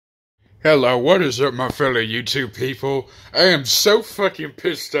Hello, what is up, my fellow YouTube people? I am so fucking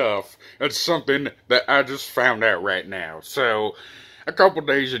pissed off at something that I just found out right now. So, a couple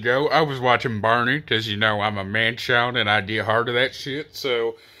days ago, I was watching Barney, because you know I'm a man-child and I get hard of that shit.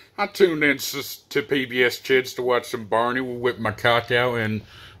 So, I tuned in to PBS Kids to watch some Barney, whip my cock out, and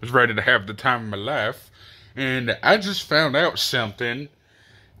was ready to have the time of my life. And I just found out something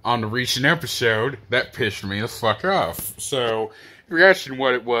on the recent episode that pissed me the fuck off. So, if you're asking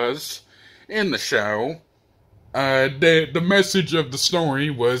what it was, in the show, the message of the story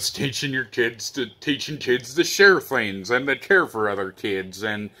was teaching kids to share things and to care for other kids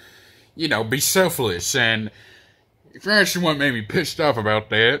and, you know, be selfless. And if you're asking what made me pissed off about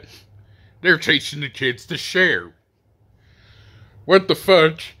that, they're teaching the kids to share. What the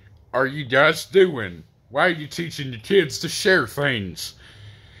fuck are you guys doing? Why are you teaching the kids to share things?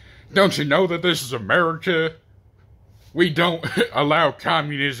 Don't you know that this is America? We don't allow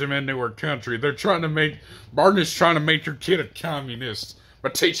communism into our country. Barney's trying to make your kid a communist by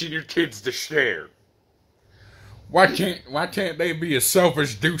teaching your kids to share. Why can't they be a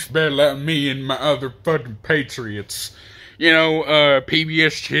selfish douchebag like me and my other fucking patriots? You know,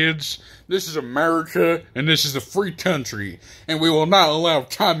 PBS Kids, this is America, and this is a free country, and we will not allow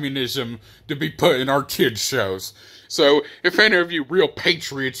communism to be put in our kids' shows. So, if any of you real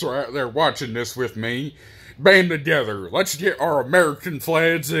patriots are out there watching this with me, band together. Let's get our American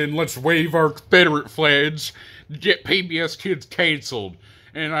flags and let's wave our Confederate flags to get PBS Kids canceled.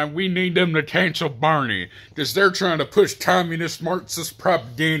 And we need them to cancel Barney, because they're trying to push communist Marxist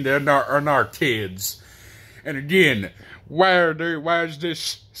propaganda on our kids. And again, why is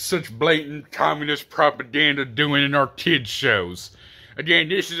this such blatant communist propaganda doing in our kids' shows? Again,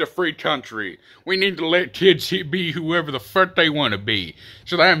 this is a free country. We need to let kids be whoever the fuck they want to be.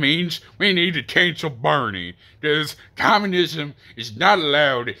 So that means we need to cancel Barney, because communism is not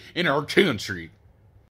allowed in our country.